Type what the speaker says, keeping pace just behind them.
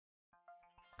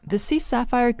The sea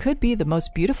sapphire could be the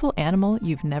most beautiful animal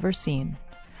you've never seen.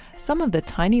 Some of the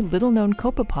tiny little-known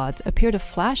copepods appear to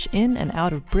flash in and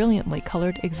out of brilliantly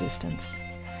colored existence.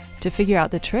 To figure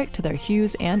out the trick to their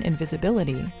hues and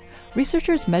invisibility,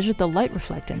 researchers measured the light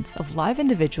reflectance of live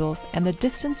individuals and the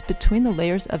distance between the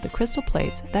layers of the crystal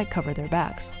plates that cover their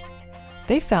backs.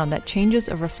 They found that changes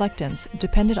of reflectance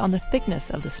depended on the thickness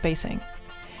of the spacing.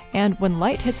 And when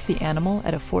light hits the animal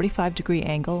at a 45-degree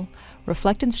angle,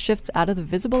 reflectance shifts out of the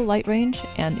visible light range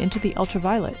and into the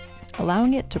ultraviolet,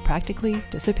 allowing it to practically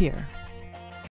disappear.